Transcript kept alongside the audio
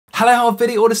Hello Harv,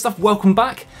 video, all this stuff, welcome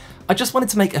back. I just wanted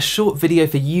to make a short video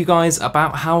for you guys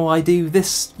about how I do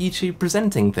this YouTube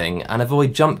presenting thing and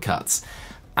avoid jump cuts.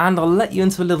 And I'll let you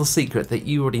into a little secret that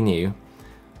you already knew.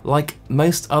 Like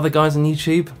most other guys on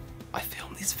YouTube, I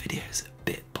film these videos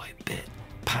bit by bit,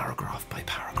 paragraph by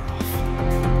paragraph.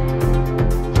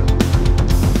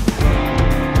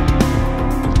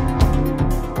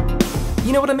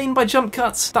 You know what I mean by jump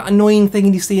cuts? That annoying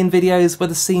thing you see in videos where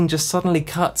the scene just suddenly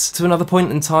cuts to another point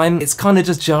in time. It's kind of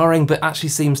just jarring, but actually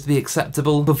seems to be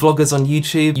acceptable. For vloggers on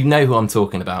YouTube, you know who I'm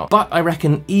talking about. But I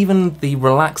reckon even the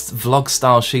relaxed vlog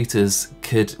style shooters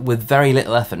could, with very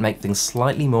little effort, make things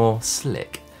slightly more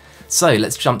slick. So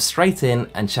let's jump straight in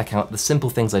and check out the simple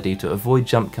things I do to avoid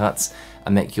jump cuts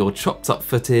and make your chopped up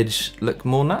footage look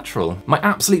more natural. My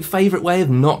absolute favourite way of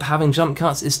not having jump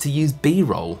cuts is to use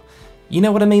B-roll. You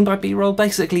know what I mean by B-roll?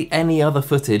 Basically any other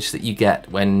footage that you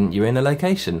get when you're in a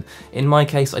location. In my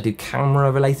case, I do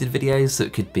camera related videos, so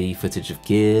it could be footage of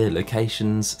gear,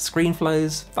 locations, screen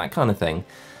flows, that kind of thing.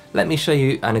 Let me show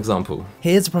you an example.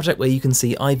 Here's a project where you can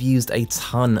see I've used a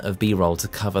ton of B-roll to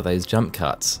cover those jump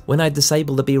cuts. When I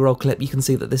disable the B-roll clip, you can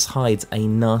see that this hides a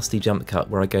nasty jump cut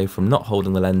where I go from not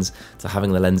holding the lens to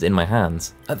having the lens in my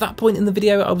hands. At that point in the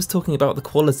video, I was talking about the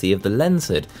quality of the lens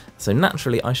hood, so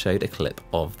naturally I showed a clip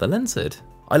of the lens hood.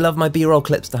 I love my B-roll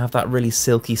clips to have that really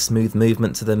silky smooth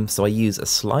movement to them, so I use a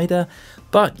slider,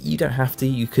 but you don't have to.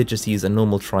 You could just use a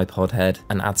normal tripod head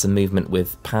and add some movement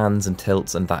with pans and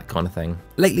tilts and that kind of thing.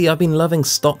 Lately I've been loving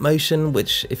stop motion,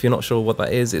 which if you're not sure what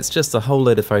that is, it's just a whole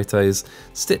load of photos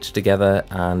stitched together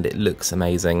and it looks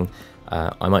amazing.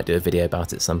 I might do a video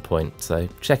about it at some point, so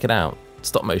check it out.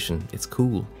 Stop motion, it's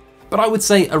cool. But I would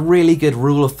say a really good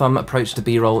rule of thumb approach to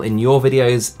B-roll in your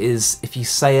videos is if you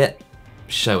say it,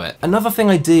 show it. Another thing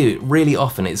I do really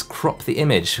often is crop the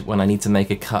image when I need to make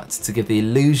a cut to give the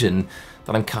illusion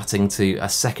that I'm cutting to a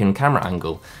second camera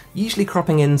angle. Usually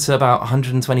cropping into about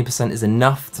 120% is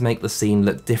enough to make the scene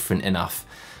look different enough.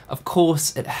 Of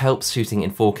course, it helps shooting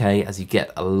in 4K as you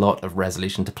get a lot of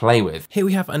resolution to play with. Here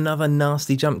we have another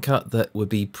nasty jump cut that would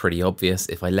be pretty obvious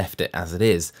if I left it as it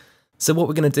is. So what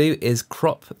we're going to do is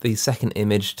crop the second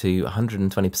image to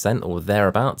 120% or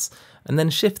thereabouts, and then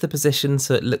shift the position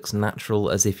so it looks natural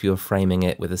as if you're framing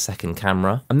it with a second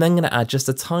camera. I'm then going to add just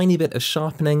a tiny bit of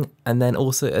sharpening and then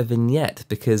also a vignette,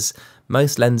 because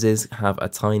most lenses have a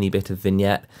tiny bit of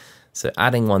vignette. So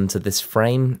adding one to this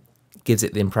frame gives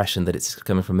it the impression that it's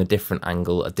coming from a different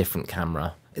angle, a different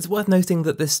camera. It's worth noting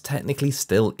that this technically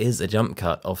still is a jump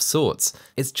cut of sorts.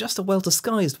 It's just a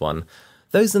well-disguised one.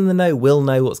 Those in the know will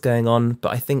know what's going on,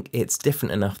 but I think it's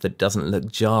different enough that it doesn't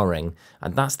look jarring,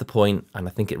 and that's the point, and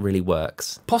I think it really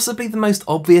works. Possibly the most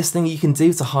obvious thing you can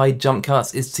do to hide jump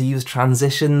cuts is to use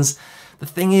transitions. The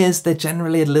thing is, they're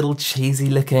generally a little cheesy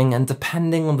looking, and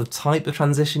depending on the type of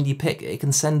transition you pick, it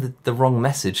can send the wrong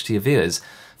message to your viewers.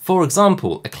 For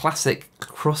example, a classic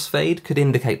crossfade could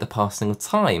indicate the passing of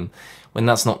time, when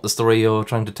that's not the story you're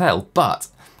trying to tell, but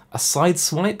a side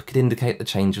swipe could indicate the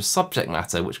change of subject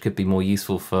matter, which could be more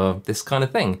useful for this kind of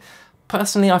thing.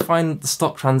 Personally, I find the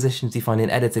stock transitions you find in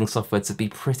editing software to be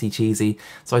pretty cheesy,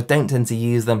 so I don't tend to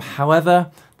use them.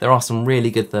 However, there are some really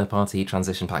good third-party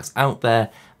transition packs out there,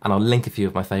 and I'll link a few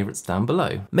of my favourites down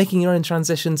below. Making your own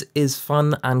transitions is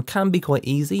fun and can be quite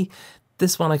easy.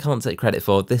 This one I can't take credit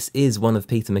for. This is one of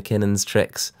Peter McKinnon's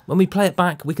tricks. When we play it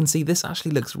back, we can see this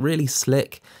actually looks really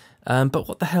slick. But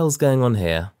what the hell's going on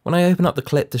here? When I open up the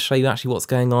clip to show you actually what's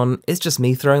going on, it's just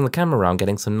me throwing the camera around,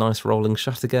 getting some nice rolling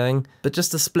shutter going. But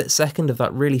just a split second of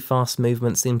that really fast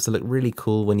movement seems to look really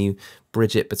cool when you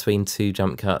bridge it between two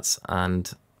jump cuts,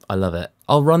 and I love it.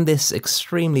 I'll run this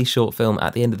extremely short film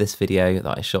at the end of this video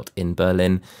that I shot in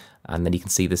Berlin, and then you can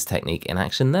see this technique in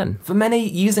action then. For many,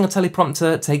 using a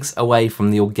teleprompter takes away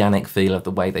from the organic feel of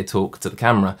the way they talk to the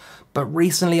camera, but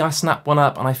recently I snapped one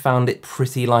up and I found it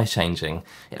pretty life-changing.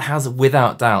 It has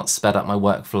without doubt sped up my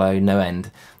workflow no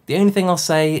end. The only thing I'll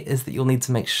say is that you'll need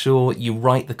to make sure you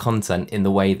write the content in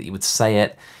the way that you would say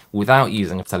it without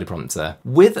using a teleprompter.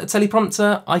 With a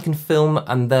teleprompter, I can film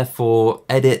and therefore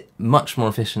edit much more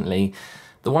efficiently.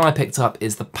 The one I picked up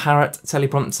is the Parrot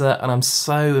teleprompter, and I'm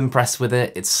so impressed with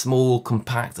it. It's small,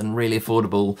 compact, and really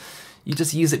affordable. You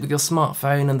just use it with your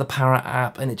smartphone and the Parrot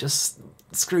app, and it just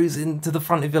screws into the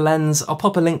front of your lens. I'll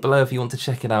pop a link below if you want to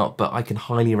check it out, but I can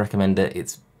highly recommend it.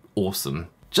 It's awesome.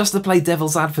 Just to play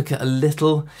devil's advocate a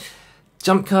little,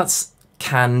 jump cuts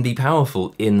can be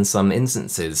powerful in some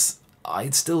instances.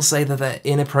 I'd still say that they're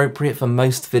inappropriate for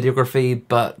most videography,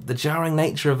 but the jarring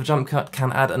nature of a jump cut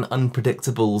can add an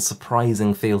unpredictable,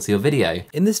 surprising feel to your video.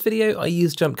 In this video, I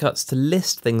used jump cuts to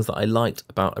list things that I liked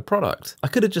about a product. I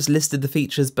could have just listed the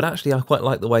features, but actually I quite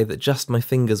like the way that just my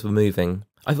fingers were moving.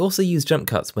 I've also used jump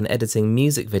cuts when editing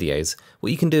music videos.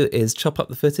 What you can do is chop up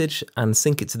the footage and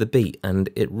sync it to the beat, and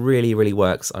it really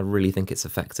works. I really think it's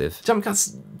effective. Jump cuts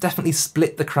definitely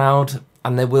split the crowd,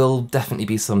 and there will definitely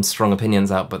be some strong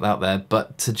opinions out there,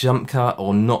 but to jump cut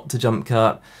or not to jump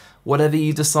cut, whatever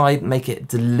you decide, make it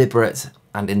deliberate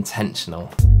and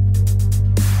intentional.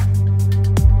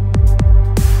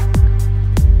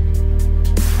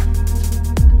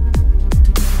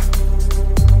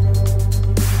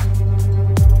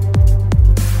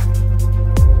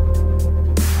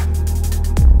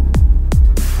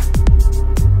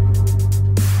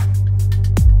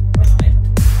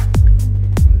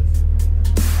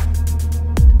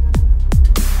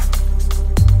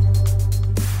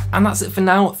 And that's it for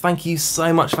now. Thank you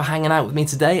so much for hanging out with me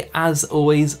today. As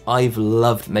always, I've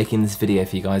loved making this video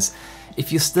for you guys.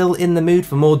 If you're still in the mood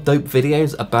for more dope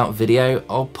videos about video,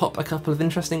 I'll pop a couple of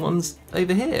interesting ones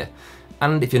over here.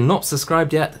 And if you're not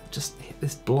subscribed yet, just hit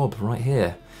this blob right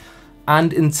here.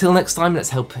 And until next time, let's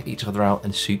help each other out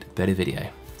and shoot better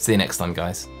video. See you next time,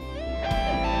 guys.